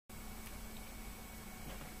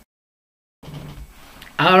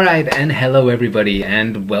Alright, and hello everybody,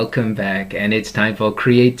 and welcome back. And it's time for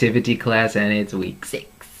creativity class, and it's week 6.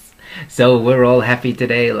 So we're all happy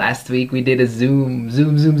today. Last week we did a zoom.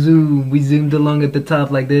 We zoomed along at the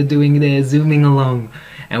top like they're doing there, zooming along.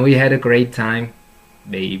 And we had a great time.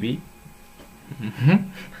 Maybe.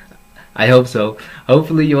 I hope so.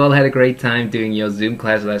 Hopefully you all had a great time doing your Zoom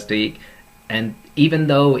class last week. And even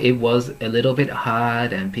though it was a little bit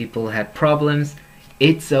hard and people had problems,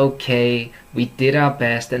 it's okay. We did our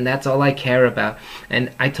best, and that's all I care about.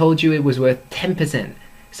 And I told you it was worth 10%.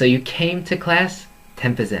 So you came to class,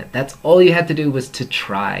 10%. That's all you had to do was to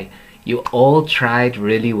try. You all tried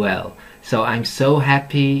really well. So I'm so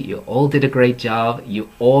happy. You all did a great job. You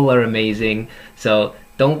all are amazing. So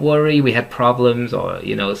don't worry, we had problems or,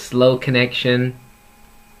 slow connection.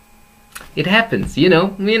 It happens,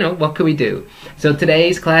 what can we do? So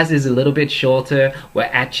today's class is a little bit shorter. We're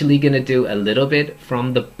actually going to do a little bit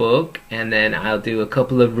from the book, and then I'll do a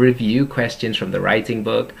couple of review questions from the writing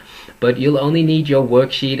book. But you'll only need your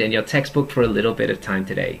worksheet and your textbook for a little bit of time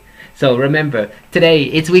today. So remember, today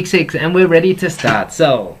it's week 6 and we're ready to start.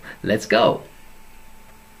 So let's go.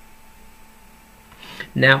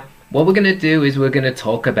 Now, what we're going to do is we're going to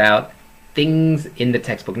talk about things in the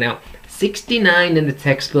textbook. Now, 69 in the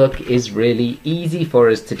textbook is really easy for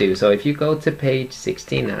us to do. So if you go to page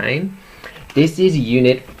 69, this is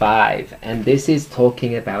unit 5, and this is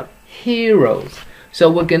talking about heroes.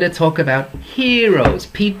 So we're going to talk about heroes,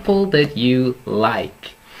 people that you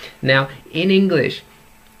like. Now, in English,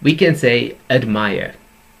 we can say admire,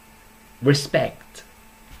 respect,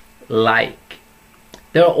 like.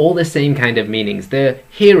 They're all the same kind of meanings. They're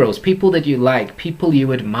heroes, people that you like, people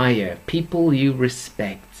you admire, people you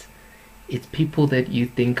respect. It's people that you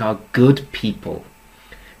think are good people.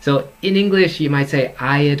 So in English, you might say,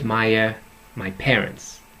 I admire my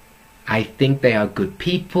parents. I think they are good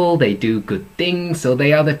people, they do good things, so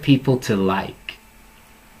they are the people to like.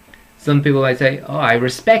 Some people might say, oh, I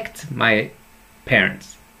respect my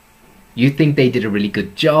parents. You think they did a really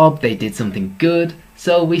good job, they did something good,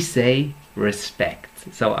 so we say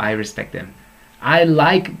respect. So I respect them. I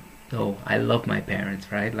love my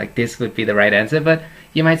parents, right? Like this would be the right answer, but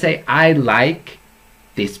you might say, I like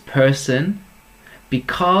this person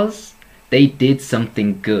because they did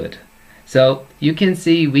something good. So you can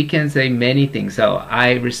see, we can say many things. So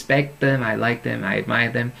I respect them, I like them, I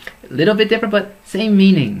admire them. A little bit different, but same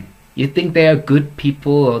meaning. You think they are good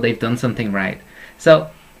people or they've done something right. So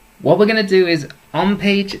what we're going to do is on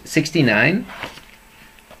page 69,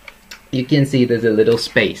 you can see there's a little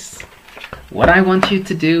space. What I want you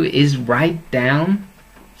to do is write down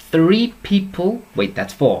 3 people. Wait,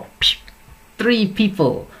 that's 4. 3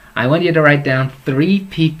 people. I want you to write down 3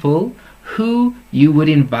 people who you would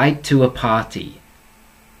invite to a party.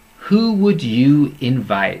 Who would you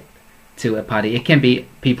invite to a party? It can be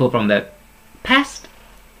people from the past.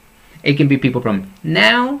 It can be people from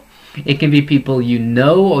now. It can be people you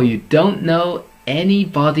know or you don't know.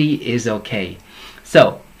 Anybody is okay.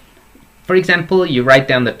 So, for example, you write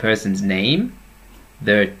down the person's name,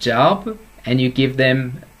 their job, and you give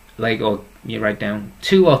them or you write down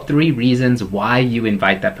 2 or 3 reasons why you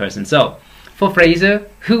invite that person. So, for Fraser,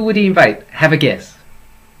 who would he invite? Have a guess.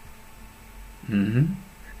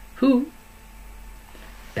 Who?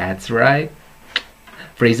 That's right.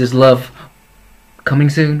 Fraser's love.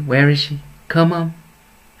 Coming soon. Where is she? Come on.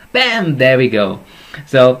 Bam! There we go.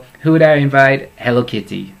 So, who would I invite? Hello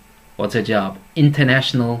Kitty. What's her job?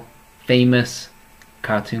 International famous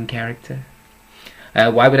cartoon character.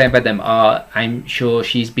 Why would I invite them? I'm sure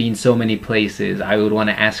she's been so many places. I would want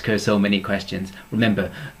to ask her so many questions. Remember,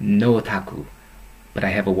 no otaku, but I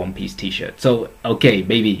have a One Piece t-shirt. So, okay,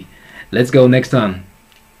 baby, let's go next on.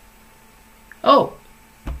 Oh,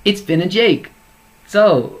 it's Finn and Jake.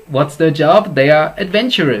 So, what's their job? They are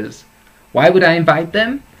adventurers. Why would I invite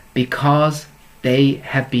them? Because they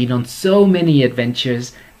have been on so many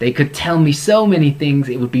adventures. They could tell me so many things.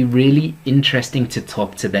 It would be really interesting to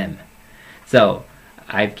talk to them. So,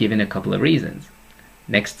 I've given a couple of reasons.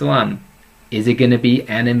 Next one. Is it going to be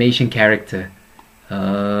animation character?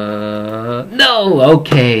 No!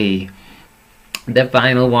 Okay. The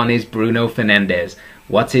final one is Bruno Fernandes.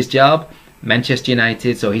 What's his job? Manchester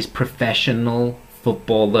United, so he's professional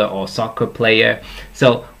footballer or soccer player.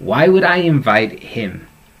 So, why would I invite him?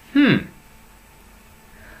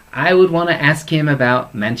 I would want to ask him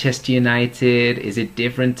about Manchester United. Is it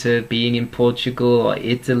different to being in Portugal or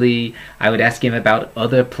Italy? I would ask him about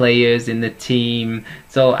other players in the team.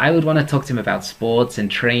 So I would want to talk to him about sports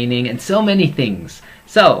and training and so many things.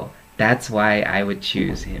 So that's why I would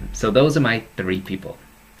choose him. So those are my 3 people.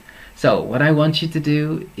 So what I want you to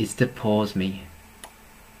do is to pause me.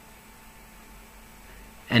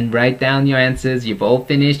 and write down your answers. You've all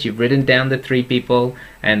finished, you've written down the 3 people,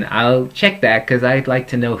 and I'll check that because I'd like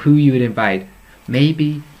to know who you would invite.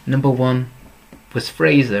 Maybe number 1 was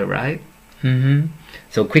Fraser, right?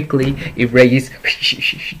 So quickly erase,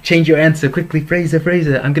 change your answer quickly,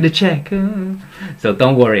 Fraser, I'm gonna check. So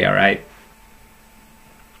don't worry, alright?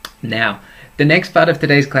 Now, the next part of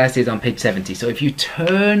today's class is on page 70. So if you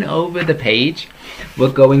turn over the page,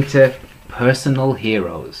 we're going to personal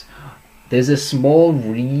heroes. There's a small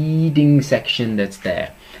reading section that's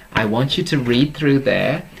there. I want you to read through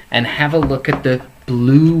there and have a look at the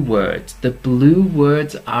blue words. The blue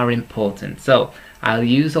words are important. So I'll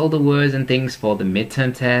use all the words and things for the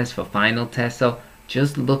midterm test, for final test. So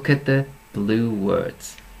just look at the blue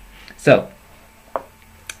words. So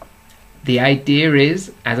the idea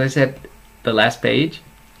is, as I said, the last page,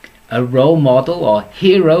 a role model or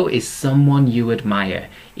hero is someone you admire.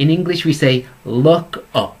 In English we say look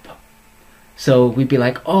up. So we'd be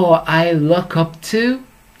like, oh, I look up to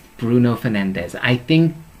Bruno Fernandez. I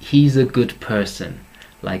think he's a good person,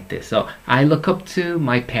 like this. So I look up to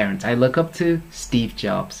my parents. I look up to Steve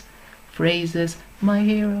Jobs. Fraser's my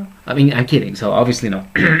hero. I mean, I'm kidding, so obviously not.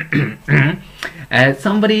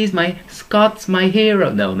 Scott's my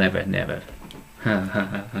hero. No, never.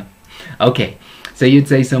 Okay, so you'd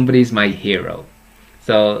say somebody's my hero.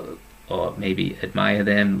 So, or maybe admire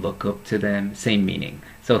them, look up to them, same meaning.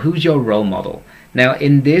 So who's your role model? Now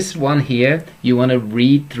in this one here, you want to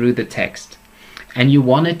read through the text and you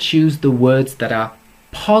want to choose the words that are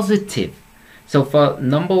positive. So for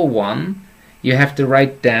number 1, you have to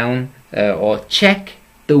write down or check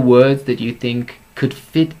the words that you think could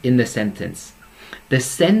fit in the sentence. The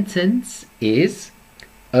sentence is,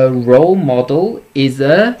 a role model is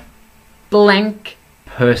a blank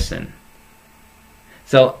person.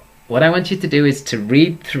 So what I want you to do is to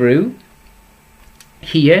read through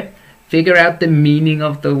here, figure out the meaning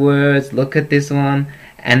of the words, look at this one,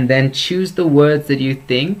 and then choose the words that you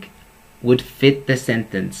think would fit the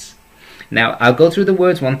sentence. Now I'll go through the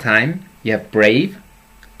words one time. You have brave,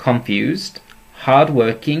 confused,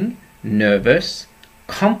 hardworking, nervous,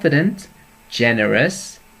 confident,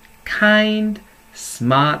 generous, kind,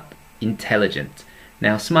 smart, intelligent.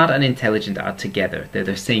 Now smart and intelligent are together. They're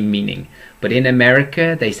the same meaning. But in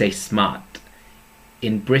America they say smart.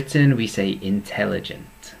 In Britain we say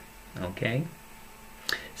intelligent. Okay?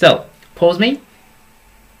 So, pause me.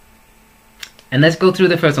 And let's go through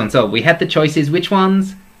the first one. So we had the choices. Which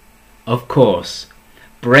ones? Of course,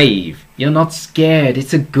 brave. You're not scared.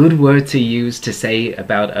 It's a good word to use to say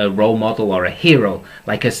about a role model or a hero.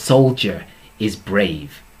 Like a soldier is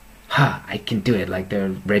brave. Ha, I can do it. Like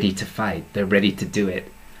they're ready to fight. They're ready to do it.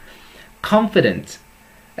 Confident.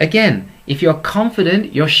 Again, if you're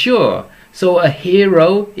confident, you're sure. So a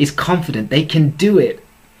hero is confident. They can do it.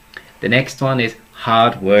 The next one is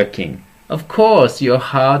hardworking. Of course, you're a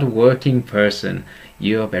hard-working person.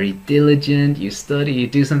 You're very diligent, you study, you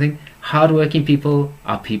do something. Hard-working people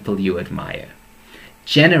are people you admire.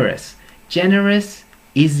 Generous. Generous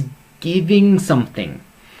is giving something.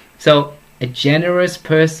 So, a generous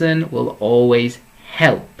person will always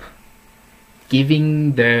help.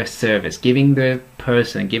 Giving their service, giving their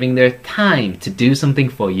person, giving their time to do something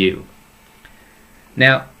for you.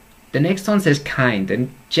 Now, the next one says kind,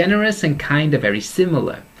 and generous and kind are very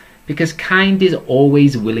similar. Because kind is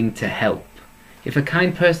always willing to help. If a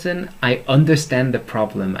kind person, I understand the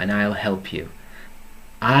problem and I'll help you.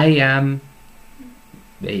 I am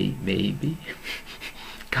maybe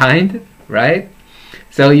kind, right?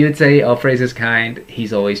 So you'd say, oh, Fraser's kind,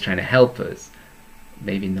 he's always trying to help us.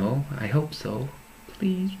 Maybe no, I hope so.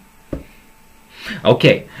 Please.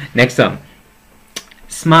 Okay, next one.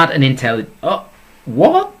 Smart and intelligent. Oh,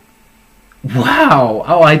 what? Wow!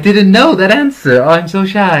 Oh, I didn't know that answer. Oh, I'm so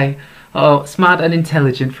shy. Oh, smart and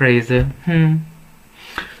intelligent, Fraser.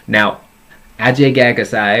 Now, Ajay gag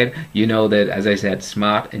aside, you know that, as I said,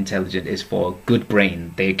 smart, intelligent is for good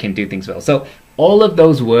brain. They can do things well. So, all of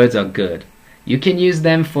those words are good. You can use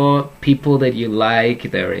them for people that you like.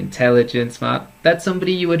 They're intelligent, smart. That's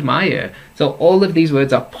somebody you admire. So, all of these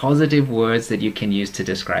words are positive words that you can use to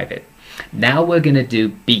describe it. Now we're going to do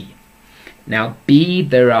B. Now, B,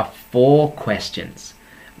 there are 4 questions.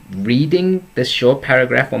 Reading the short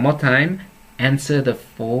paragraph one more time, answer the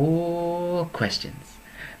 4 questions.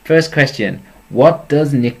 First question, what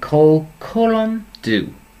does Nicole Colon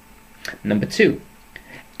do? Number 2,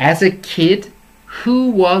 as a kid, who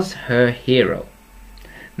was her hero?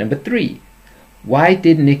 Number 3, why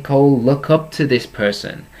did Nicole look up to this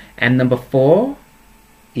person? And number 4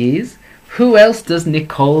 is, who else does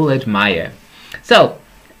Nicole admire? So,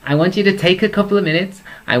 I want you to take a couple of minutes.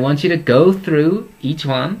 I want you to go through each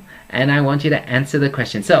one and I want you to answer the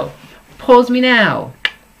question. So, pause me now.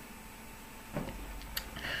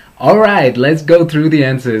 Alright, let's go through the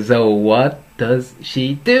answers. So, what does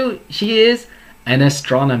she do? She is an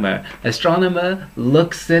astronomer. Astronomer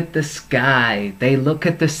looks at the sky. They look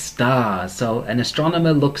at the stars. So an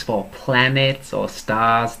astronomer looks for planets or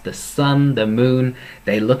stars, the sun, the moon.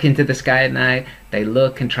 They look into the sky at night. They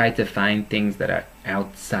look and try to find things that are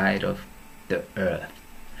outside of the earth.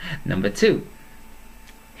 Number 2.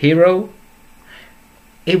 Hero.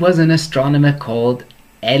 It was an astronomer called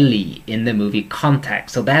Ellie in the movie Contact.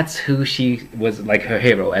 So that's who she was, like her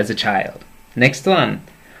hero as a child. Next one.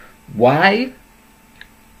 Why?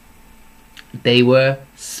 They were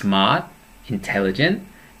smart, intelligent,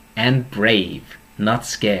 and brave, not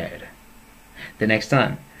scared. The next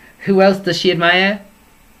one. Who else does she admire?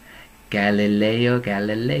 Galileo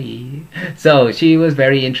Galilei. So she was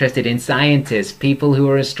very interested in scientists, people who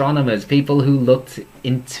were astronomers, people who looked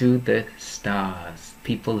into the stars,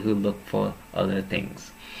 people who looked for other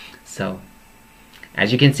things. So,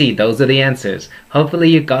 as you can see, those are the answers. Hopefully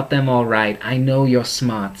you got them all right. I know you're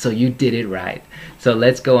smart, so you did it right. So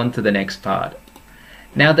let's go on to the next part.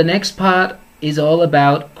 Now the next part is all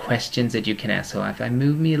about questions that you can ask. So if I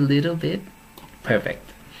move me a little bit, perfect.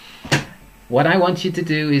 What I want you to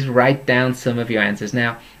do is write down some of your answers.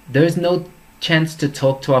 Now, there's no chance to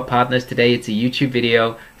talk to our partners today. It's a YouTube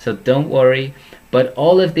video, so don't worry. But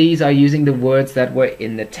all of these are using the words that were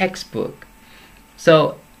in the textbook.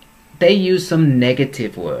 So they use some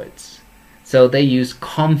negative words. So they use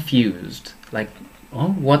confused, like, oh,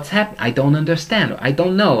 what's happening? I don't understand. I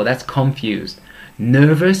don't know. That's confused.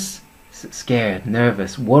 Nervous, scared,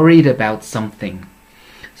 nervous, worried about something.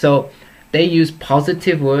 So they use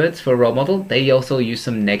positive words for role model. They also use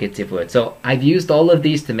some negative words. So I've used all of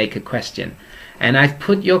these to make a question. And I've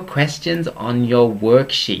put your questions on your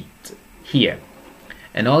worksheet here.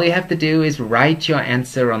 And all you have to do is write your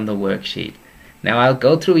answer on the worksheet. Now I'll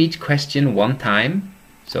go through each question one time.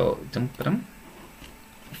 So,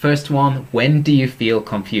 first one, when do you feel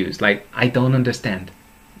confused? Like, I don't understand.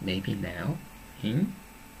 Maybe now?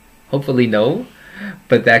 Hopefully no,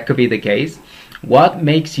 but that could be the case. What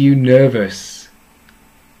makes you nervous?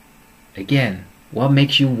 Again, what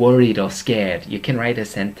makes you worried or scared? You can write a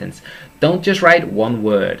sentence. Don't just write one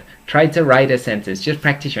word. Try to write a sentence. Just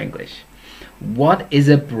practice your English. What is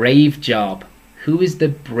a brave job? Who is the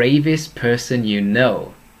bravest person you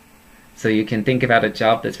know? So you can think about a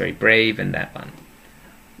job that's very brave and that one.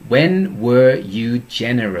 When were you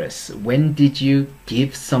generous? When did you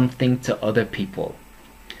give something to other people?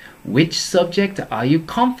 Which subject are you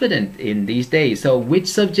confident in these days? So which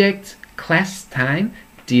subject, class time,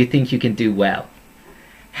 do you think you can do well?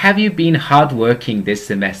 Have you been hardworking this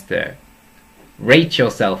semester? Rate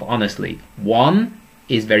yourself honestly. 1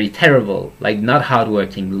 is very terrible, like not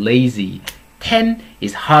hardworking, lazy. 10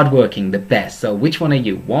 is hardworking, the best. So which one are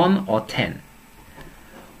you, 1 or 10?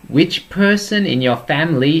 Which person in your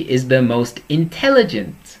family is the most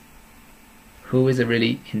intelligent? Who is a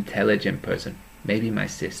really intelligent person? Maybe my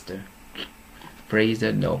sister.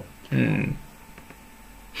 Fraser, no.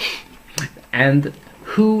 And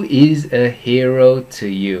who is a hero to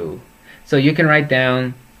you? So you can write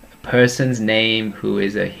down a person's name who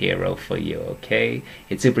is a hero for you, okay?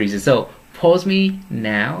 It's super easy. So pause me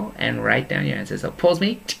now and write down your answers. So pause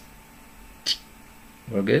me.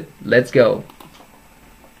 We're good? Let's go.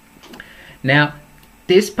 Now,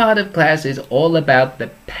 this part of class is all about the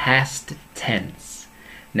past tense.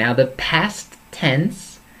 Now, the past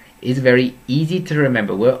tense is very easy to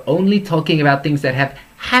remember. We're only talking about things that have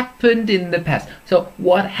happened in the past. So,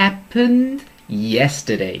 what happened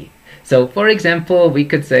yesterday? So, for example, we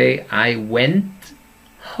could say, I went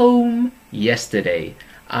home yesterday.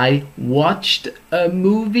 I watched a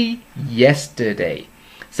movie yesterday.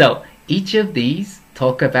 So, each of these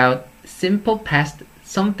talk about simple past,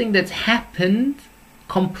 something that's happened,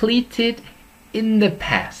 completed in the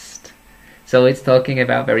past. So it's talking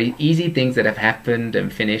about very easy things that have happened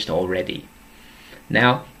and finished already.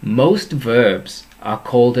 Now, most verbs are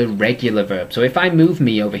called a regular verb. So if I move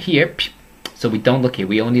me over here, so we don't look here,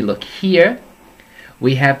 we only look here,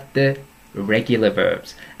 we have the regular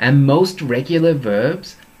verbs. And most regular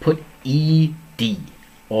verbs put ed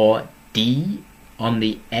or d on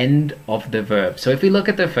the end of the verb. So if we look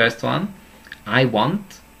at the first one, I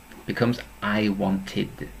want becomes I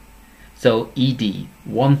wanted. So ed,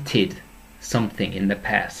 wanted something in the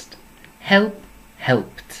past. Help,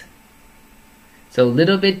 helped. So a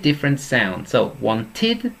little bit different sound. So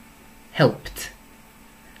wanted, helped.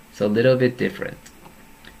 So a little bit different.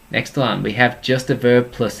 Next one, we have just a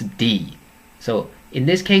verb plus d. So in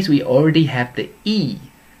this case, we already have the e.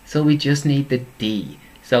 So we just need the D.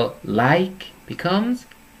 So like becomes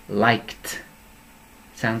liked.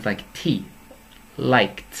 Sounds like T.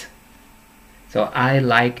 Liked. So I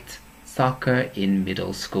liked soccer in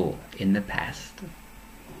middle school in the past.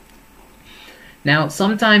 Now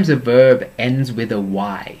sometimes a verb ends with a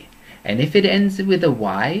Y. And if it ends with a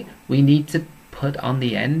Y, we need to put on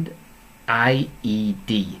the end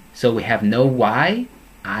IED. So we have no Y,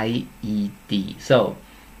 IED. So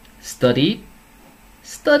studied,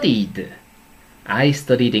 studied. I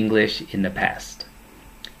studied English in the past.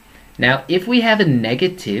 Now if we have a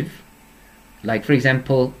negative, like for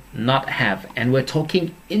example, not have, and we're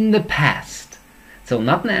talking in the past, so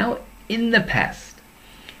not now, in the past,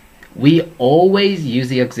 we always use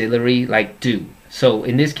the auxiliary like do. So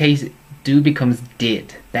in this case, do becomes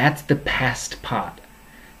did. That's the past part.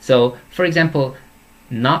 So for example,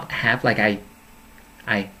 not have, like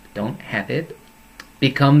I don't have it,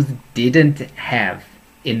 becomes didn't have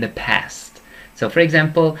in the past. So for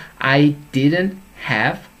example, I didn't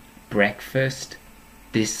have breakfast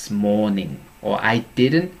this morning, or I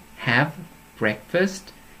didn't have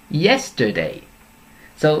breakfast yesterday.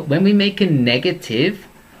 So when we make a negative,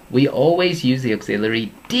 we always use the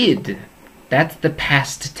auxiliary did. That's the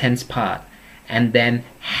past tense part. And then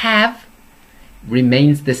have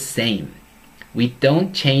remains the same. We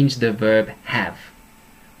don't change the verb have.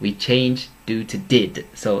 We change do to did.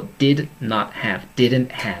 So did not have,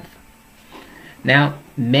 didn't have. Now,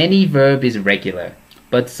 many verb is regular,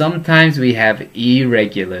 but sometimes we have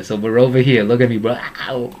irregular. So we're over here. Look at me, bro.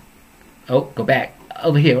 Ow. Oh, go back.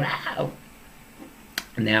 Over here. Ow.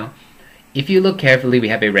 Now, if you look carefully, we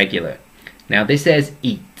have irregular. Now, this says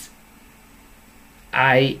eat.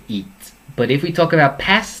 I eat. But if we talk about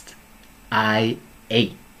past, I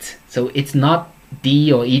ate. So it's not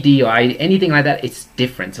D or ED or I, anything like that. It's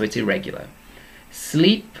different, so it's irregular.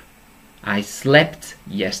 Sleep. I slept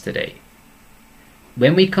yesterday.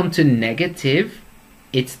 When we come to negative,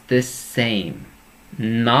 it's the same.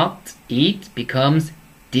 Not eat becomes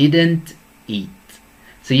didn't eat.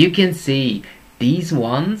 So you can see these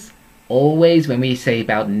ones, always when we say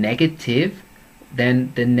about negative,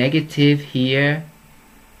 then the negative here,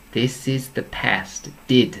 this is the past.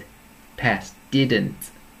 Did. Past.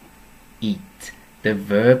 Didn't eat. The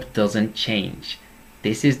verb doesn't change.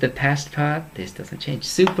 This is the past part. This doesn't change.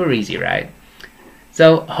 Super easy, right?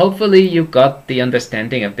 So hopefully you got the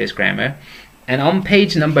understanding of this grammar. And on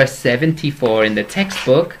page number 74 in the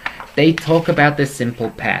textbook, they talk about the simple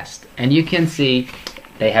past. And you can see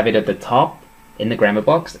they have it at the top in the grammar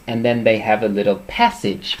box, and then they have a little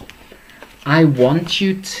passage. I want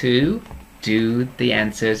you to do the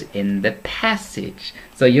answers in the passage.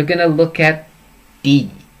 So you're going to look at D.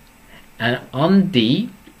 And on D,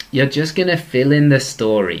 you're just going to fill in the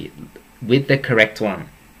story with the correct one.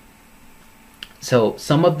 So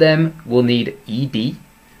some of them will need ED,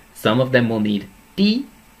 some of them will need D,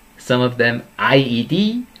 some of them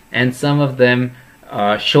IED, and some of them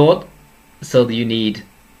are short, so you need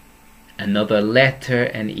another letter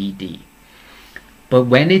and ED. But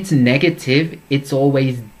when it's negative, it's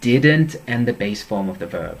always didn't and the base form of the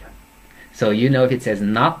verb. So you know if it says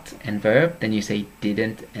not and verb, then you say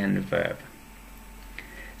didn't and verb.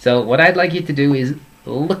 So what I'd like you to do is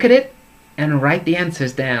look at it and write the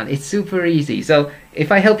answers down. It's super easy. So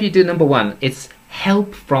if I help you do number one, it's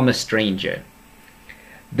help from a stranger.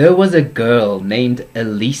 There was a girl named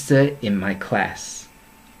Elisa in my class.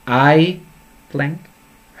 I blank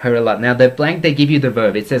her a lot. Now the blank, they give you the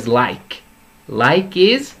verb. It says like. Like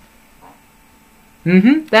is,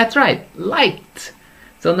 that's right, liked.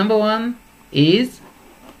 So number one is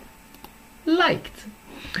liked.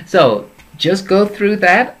 So just go through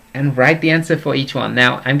that and write the answer for each one.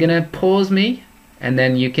 Now I'm gonna pause me, and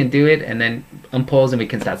then you can do it, and then unpause and we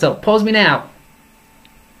can start. So pause me now.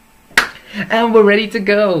 And we're ready to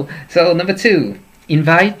go. So number two,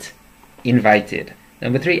 invite, invited.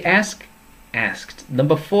 Number three, ask, asked.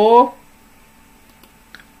 Number four,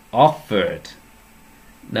 offered.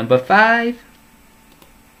 Number five,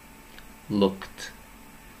 looked.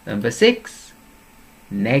 Number six,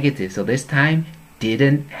 negative. So this time,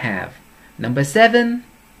 didn't have. Number seven,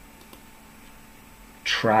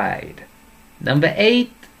 tried. Number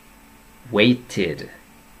eight, waited.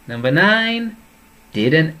 Number nine,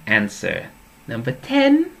 didn't answer. Number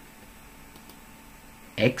 10,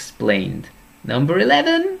 explained. Number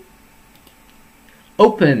 11,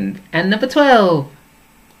 opened. And number 12,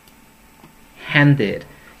 handed.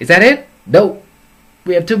 Is that it? No.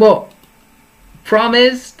 We have two more.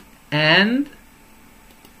 Promised and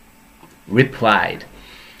replied.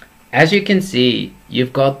 As you can see,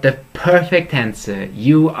 you've got the perfect answer.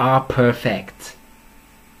 You are perfect.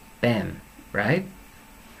 Bam, right?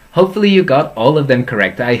 hopefully you got all of them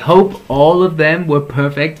correct. I hope all of them were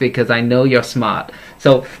perfect because I know you're smart.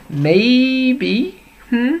 So maybe,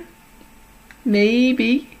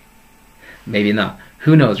 maybe not.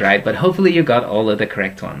 Who knows, right? But hopefully you got all of the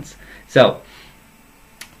correct ones. So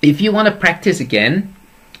if you want to practice again,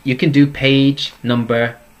 you can do page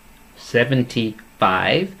number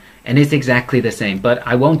 75, and it's exactly the same. But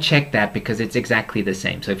I won't check that because it's exactly the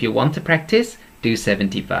same. So if you want to practice, do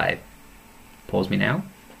 75. Pause me now.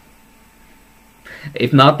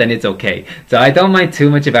 If not, then it's okay. So I don't mind too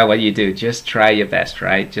much about what you do. Just try your best,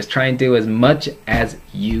 right? Just try and do as much as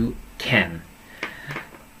you can.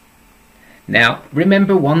 Now,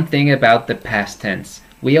 remember one thing about the past tense.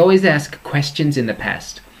 We always ask questions in the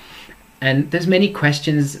past. And there's many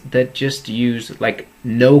questions that just use like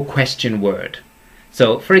no question word.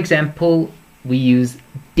 So, for example, we use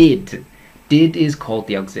did. Did is called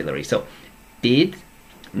the auxiliary. So, did,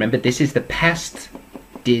 remember this is the past,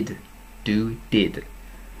 did, do, did.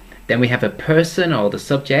 Then we have a person or the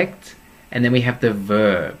subject, and then we have the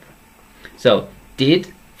verb. So,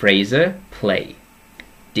 did Fraser play?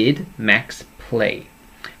 Did Max play?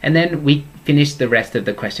 And then we finish the rest of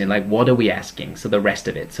the question, like what are we asking? So the rest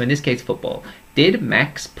of it. So in this case, football. Did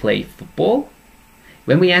Max play football?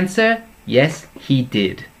 When we answer, yes, he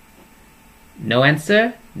did. No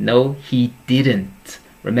answer, no, he didn't.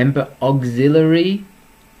 Remember, auxiliary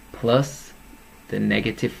plus the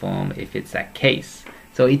negative form if it's that case.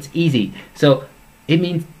 So it's easy. So it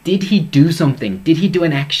means, did he do something? Did he do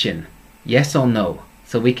an action? Yes or no?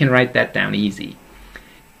 So we can write that down easy.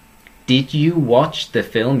 Did you watch the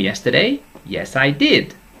film yesterday? Yes, I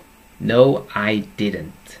did. No, I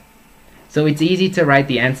didn't. So it's easy to write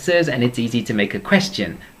the answers and it's easy to make a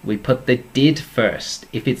question. We put the did first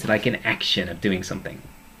if it's like an action of doing something.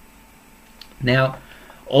 Now,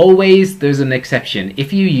 always there's an exception.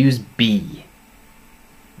 If you use be,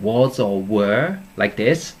 was or were, like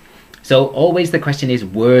this. So always the question is,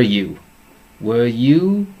 were you? Were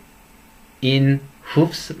you in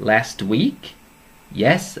HUFS last week?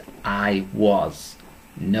 Yes, I was.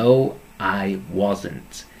 No, I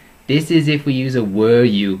wasn't. This is if we use a were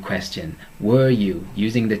you question. Were you?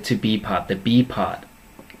 Using the to be part, the be part.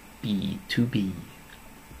 Be, to be,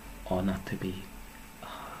 or not to be.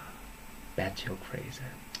 Oh, bad joke, Fraser.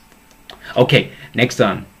 Okay, next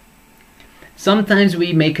one. Sometimes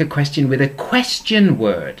we make a question with a question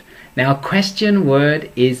word. Now, a question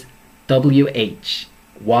word is WH.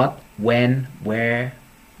 What, when, where,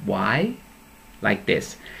 why? Like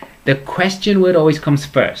this. The question word always comes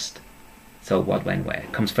first. So what, when, where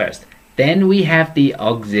comes first. Then we have the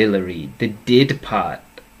auxiliary, the did part.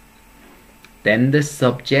 Then the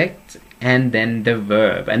subject, and then the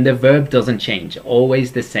verb. And the verb doesn't change,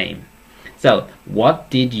 always the same. So, what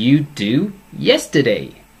did you do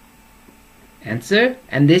yesterday? Answer.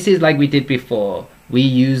 And this is like we did before. We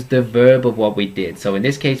use the verb of what we did. So in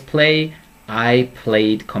this case, play. I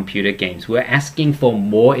played computer games. We're asking for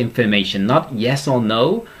more information, not yes or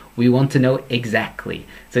no. We want to know exactly.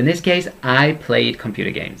 So in this case, I played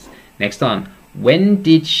computer games. Next on, when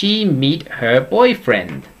did she meet her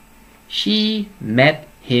boyfriend? She met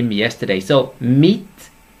him yesterday. So meet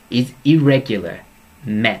is irregular.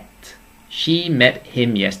 Met. She met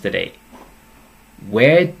him yesterday.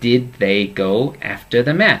 Where did they go after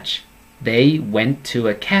the match? They went to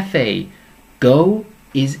a cafe. Go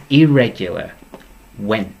is irregular.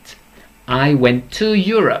 Went. I went to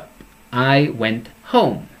Europe. I went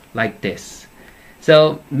home. Like this.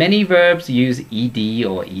 So many verbs use ed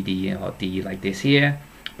or d like this here,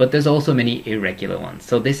 but there's also many irregular ones.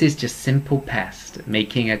 So this is just simple past,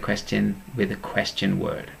 making a question with a question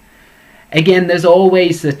word. Again, there's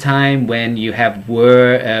always a time when you have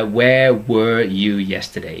were, where were you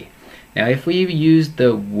yesterday? Now if we use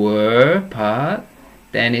the were part,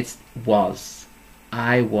 then it's was.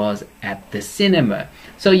 I was at the cinema.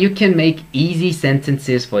 So you can make easy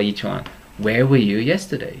sentences for each one. Where were you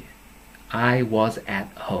yesterday? I was at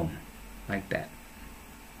home. Like that.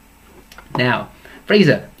 Now,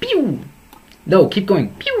 Fraser, pew! No, keep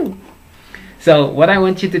going, pew! So what I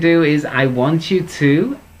want you to do is I want you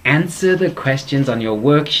to answer the questions on your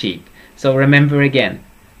worksheet. So remember again,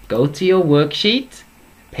 go to your worksheet,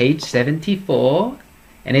 page 74,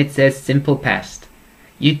 and it says simple past.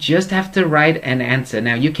 You just have to write an answer.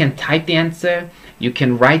 Now you can type the answer, you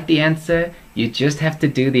can write the answer, you just have to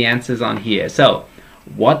do the answers on here. So,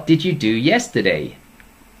 what did you do yesterday?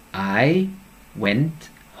 I went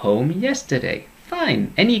home yesterday.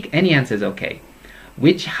 Fine, any answer is okay.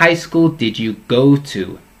 Which high school did you go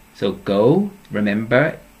to? So go,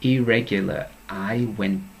 remember, irregular. I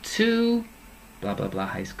went to blah blah blah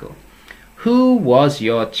high school. Who was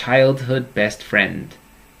your childhood best friend?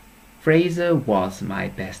 Fraser was my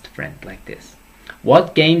best friend, like this.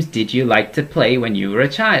 What games did you like to play when you were a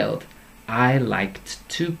child? I liked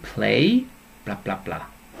to play blah blah blah.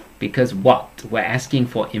 Because what? We're asking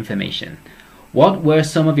for information. What were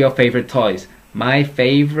some of your favorite toys? My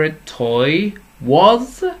favorite toy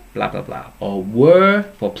was blah blah blah. Or were,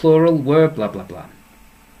 for plural, were blah blah blah.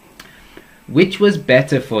 Which was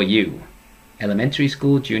better for you? Elementary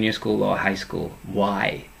school, junior school, or high school?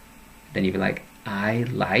 Why? Then you'd be like, I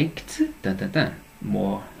liked dun dun dun.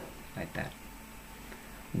 More like that.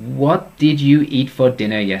 What did you eat for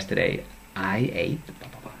dinner yesterday? I ate blah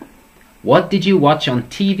blah blah. What did you watch on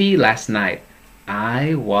TV last night?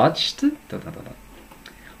 I watched dun dun dun dun.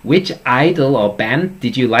 Which idol or band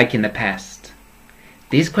did you like in the past?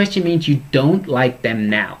 This question means you don't like them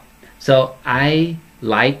now. So I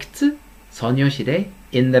liked 소녀시대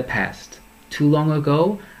in the past. Too long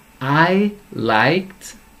ago, I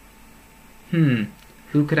liked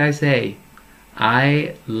who could I say?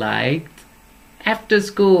 I liked after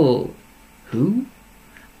school. Who?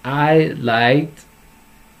 I liked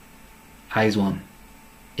IZ*ONE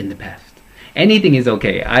in the past. Anything is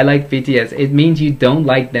okay. I like BTS. It means you don't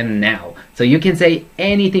like them now. So you can say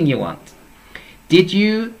anything you want. Did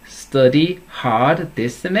you study hard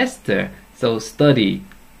this semester? So study.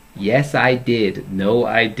 Yes, I did. No,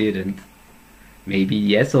 I didn't. Maybe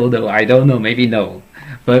yes, although I don't know. Maybe no.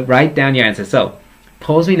 But write down your answer. So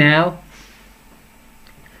pause me now.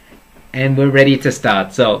 And we're ready to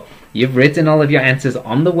start. So you've written all of your answers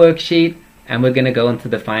on the worksheet. And we're going to go into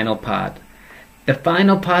the final part. The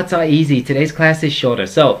final parts are easy. Today's class is shorter.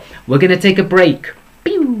 So we're going to take a break.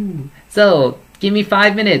 Pew! So give me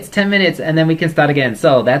 5 minutes, 10 minutes, and then we can start again.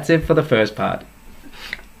 So that's it for the first part.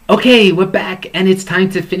 Okay, we're back and it's time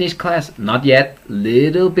to finish class. Not yet,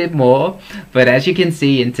 little bit more. But as you can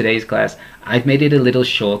see in today's class, I've made it a little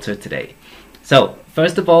shorter today. So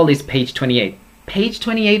first of all is page 28. Page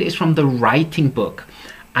 28 is from the writing book.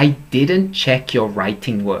 I didn't check your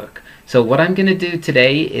writing work. So what I'm going to do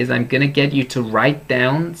today is I'm going to get you to write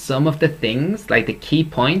down some of the things, like the key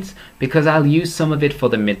points, because I'll use some of it for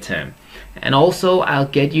the midterm. And also I'll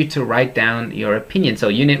get you to write down your opinion. So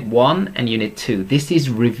Unit 1 and Unit 2, this is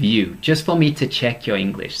review, just for me to check your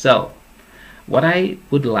English. So what I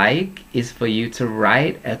would like is for you to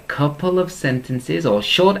write a couple of sentences or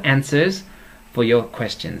short answers for your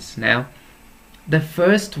questions. Now, the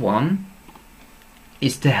first one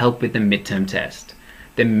is to help with the midterm test.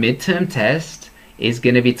 The midterm test is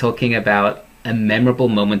going to be talking about a memorable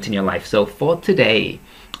moment in your life. So for today,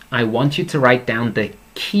 I want you to write down the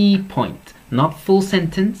key point, not full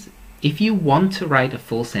sentence. If you want to write a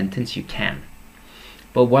full sentence, you can.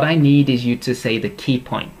 But what I need is you to say the key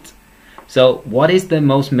point. So what is the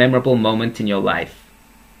most memorable moment in your life?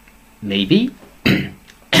 Maybe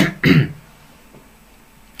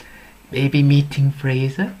maybe meeting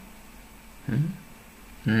Fraser?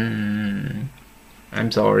 I'm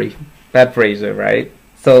sorry. Bad Fraser, right?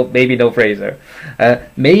 So maybe no Fraser.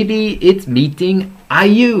 Maybe it's meeting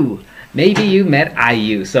IU. Maybe you met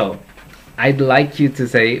IU. So I'd like you to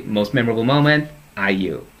say most memorable moment,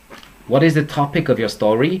 IU. What is the topic of your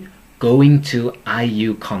story? Going to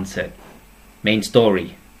IU concert. Main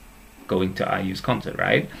story. Going to IU's concert,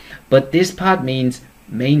 right? But this part means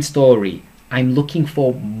main story. I'm looking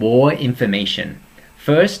for more information.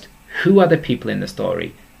 First, who are the people in the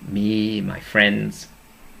story? Me, my friends.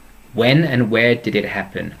 When and where did it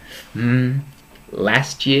happen?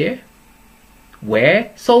 Last year.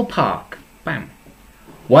 Where? Seoul Park. Bam.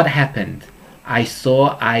 What happened? I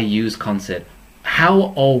saw IU's concert.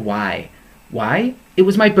 How or why? Why? It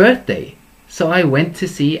was my birthday. So I went to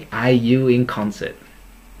see IU in concert.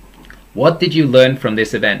 What did you learn from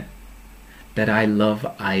this event? That I love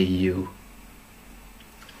IU.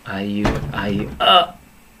 IU.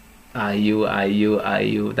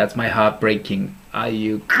 That's my heart breaking.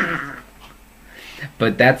 IU.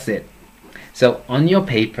 But that's it. So on your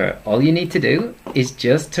paper, all you need to do is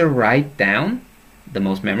just to write down the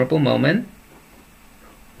most memorable moment.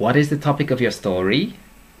 What is the topic of your story?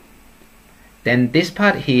 Then this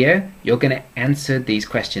part here, you're going to answer these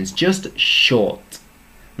questions. Just short.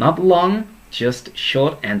 Not long, just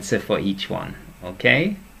short answer for each one.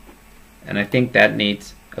 Okay? And I think that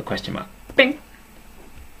needs a question mark. Bing!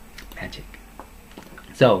 Magic.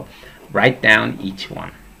 So, write down each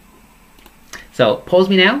one. So, pause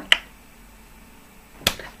me now.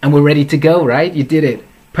 And we're ready to go, right? You did it.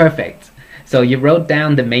 Perfect. So, you wrote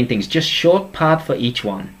down the main things. Just short part for each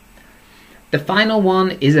one. The final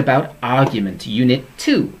one is about argument, Unit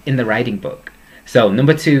 2 in the writing book. So,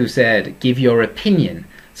 number 2 said, give your opinion.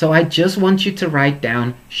 So, I just want you to write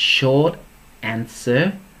down short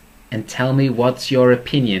answer and tell me what's your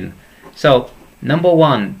opinion. So, number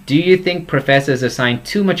 1, do you think professors assign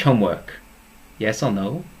too much homework? Yes or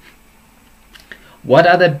no? What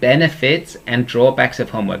are the benefits and drawbacks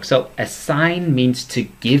of homework? So, assign means to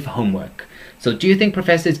give homework. So, do you think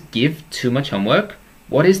professors give too much homework?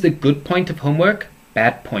 What is the good point of homework?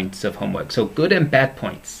 Bad points of homework. So, good and bad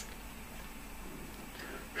points.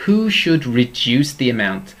 Who should reduce the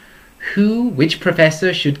amount? Which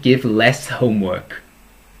professor should give less homework?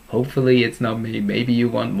 Hopefully it's not me. Maybe you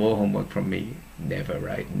want more homework from me. Never,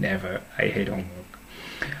 right? Never. I hate homework.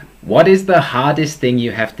 What is the hardest thing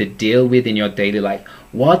you have to deal with in your daily life?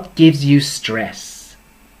 What gives you stress?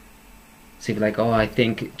 So you're like, oh, I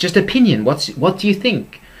think, just opinion. What do you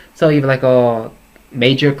think? So you're like, oh,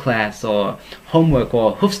 major class or homework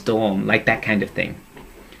or HUFS dorm, like that kind of thing.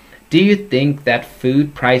 Do you think that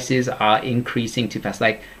food prices are increasing too fast?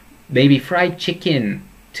 Like maybe fried chicken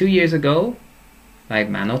 2 years ago, like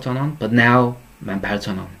 15,000원, but now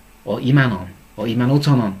 18,000원 or 20,000원 or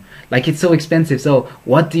 25,000원. Like it's so expensive. So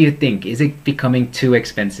what do you think? Is it becoming too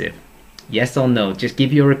expensive? Yes or no? Just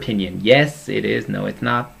give your opinion. Yes, it is. No, it's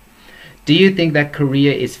not. Do you think that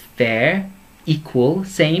Korea is fair, equal,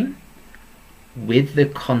 same with the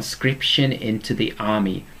conscription into the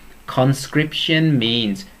army? Conscription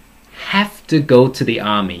means have to go to the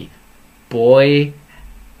army. Boy,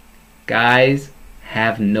 guys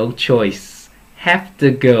have no choice. Have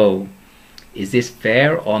to go. Is this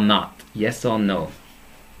fair or not? Yes or no?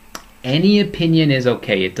 Any opinion is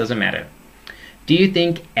okay. It doesn't matter. Do you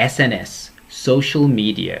think SNS, social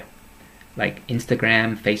media, like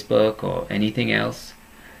Instagram, Facebook, or anything else,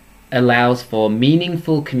 allows for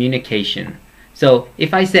meaningful communication? So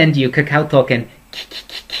if I send you KakaoTalk and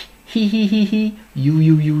he,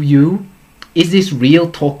 you, is this real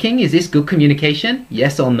talking? Is this good communication?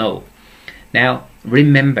 Yes or no? Now,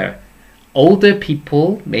 remember, older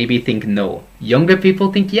people maybe think no. Younger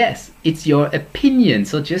people think yes. It's your opinion.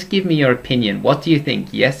 So just give me your opinion. What do you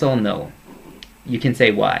think? Yes or no? You can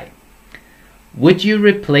say why. Would you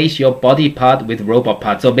replace your body part with robot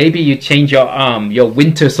parts? So maybe you change your arm, your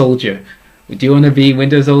Winter Soldier. Do you want to be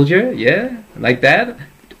Winter Soldier? Yeah? Like that?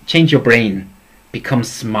 Change your brain. Become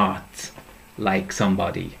smart. Like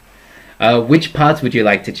somebody. Which parts would you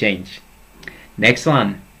like to change? Next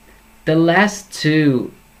one. The last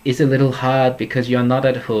two is a little hard because you're not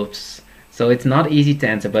at HUFS. So it's not easy to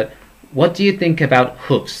answer. But what do you think about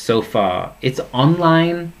HUFS so far? It's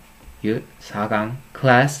online 4강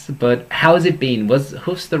class, but how has it been? Was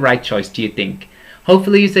HUFS the right choice, do you think?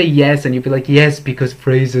 Hopefully you say yes and you'll be like, yes, because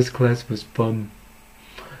Fraser's class was fun.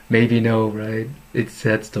 Maybe no, right? It's a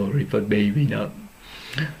sad story, but maybe not.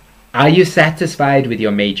 Are you satisfied with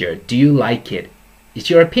your major? Do you like it? It's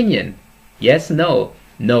your opinion. Yes, no.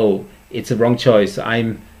 No, it's a wrong choice.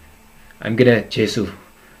 I'm gonna 재수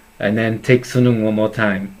and then take 수능 one more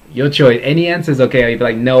time. Your choice. Any answer is okay. You'd be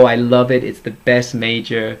like, no, I love it. It's the best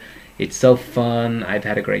major. It's so fun. I've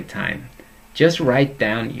had a great time. Just write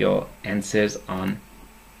down your answers on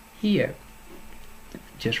here.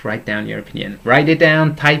 Just write down your opinion. Write it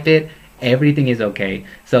down, type it. Everything is okay.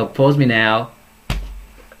 So pause me now.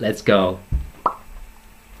 Let's go.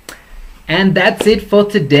 And that's it for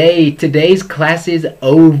today. Today's class is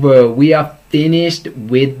over. We are finished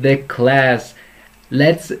with the class.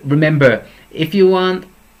 Let's remember, if you want,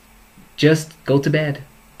 just go to bed.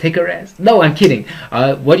 Take a rest. No, I'm kidding.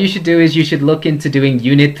 What you should do is you should look into doing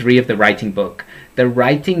Unit 3 of the writing book. The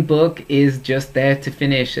writing book is just there to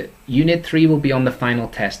finish. Unit 3 will be on the final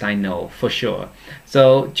test, I know, for sure.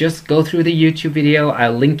 So just go through the YouTube video.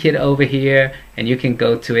 I'll link it over here and you can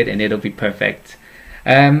go to it and it'll be perfect.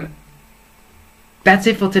 That's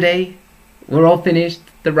it for today. We're all finished.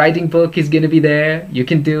 The writing book is going to be there. You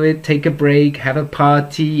can do it. Take a break. Have a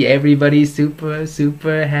party. Everybody's super,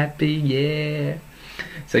 super happy. Yeah.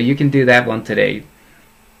 So you can do that one today.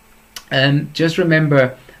 Just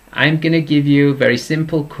remember, I'm going to give you a very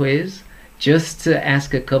simple quiz just to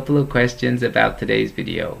ask a couple of questions about today's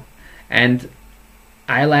video. And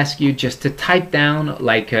I'll ask you just to type down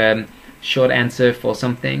like a short answer for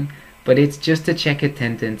something. But it's just to check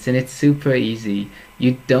attendance and it's super easy.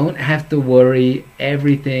 You don't have to worry.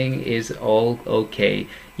 Everything is all okay.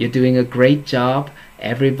 You're doing a great job.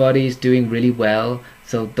 Everybody's doing really well.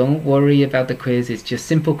 So don't worry about the quiz. It's just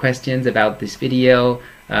simple questions about this video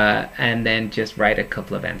and then just write a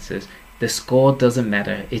couple of answers. The score doesn't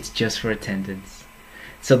matter. It's just for attendance.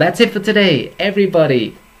 So that's it for today.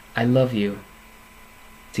 Everybody, I love you.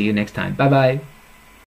 See you next time. Bye-bye.